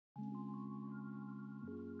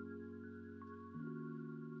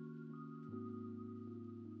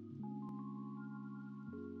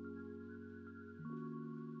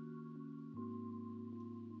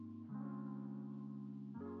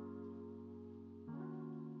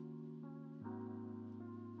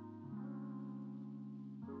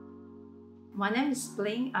My name is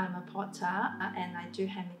Bling. I'm a potter and I do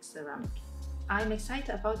handmade ceramic. I'm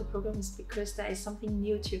excited about the program is because there is something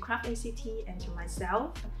new to Craft ACT and to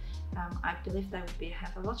myself. I believe that will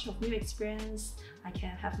have a lot of new experience. I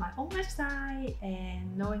can have my own website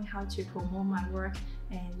and knowing how to promote my work,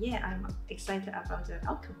 and yeah, I'm excited about the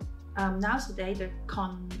outcome. Nowadays, the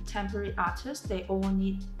contemporary artists, they all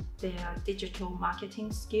need their digital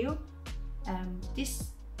marketing skill.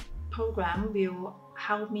 This program will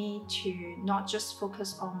help me to not just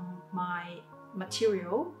focus on my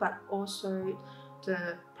material, but also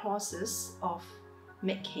the process of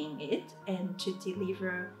making it and to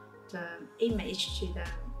deliver the image to the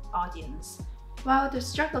audience. Well, the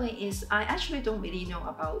struggling is I actually don't really know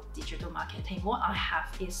about digital marketing. What I have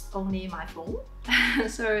is only my phone.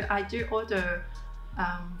 So I do all the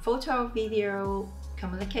photo, video,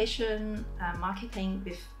 communication, marketing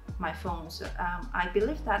with my phone. So I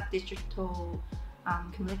believe that digital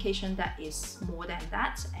communication, that is more than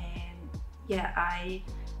that. And yeah, I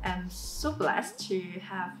am so blessed to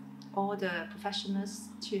have all the professionals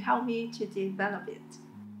to help me to develop it.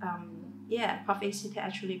 Yeah, Craft ACT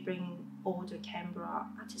actually bring all the Canberra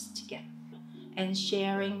artists together and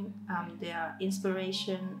sharing their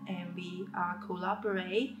inspiration, and we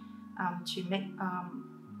collaborate to make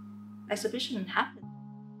exhibition happen.